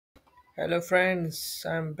Hello friends,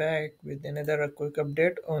 I'm back with another quick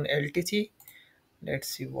update on LTC. Let's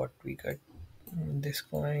see what we got in this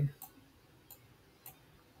coin.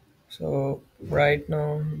 So right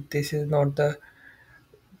now this is not the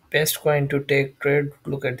best coin to take trade.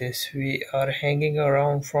 Look at this. We are hanging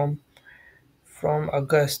around from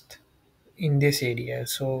August in this area.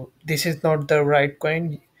 So this is not the right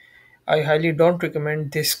coin. I highly don't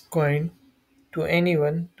recommend this coin to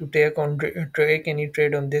anyone to take any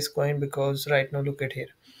trade on this coin because right now look at here.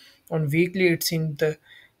 On weekly it's in the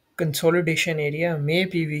consolidation area.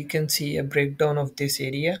 Maybe we can see a breakdown of this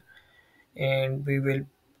area and we will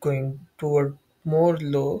going toward more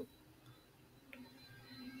low,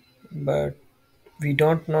 but we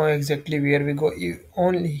don't know exactly where we go. You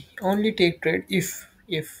only take trade if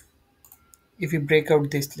we break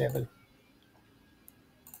out this level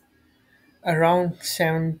around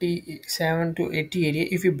 77 to 80 area.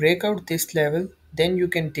 If you break out this level, then you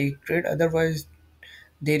can take trade. Otherwise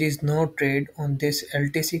there is no trade on this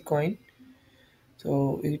LTC coin.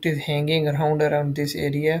 So it is hanging around this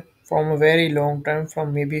area from a very long time,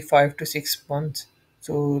 from maybe 5 to 6 months.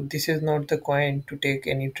 So this is not the coin to take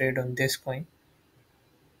any trade on this coin.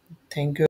 Thank you.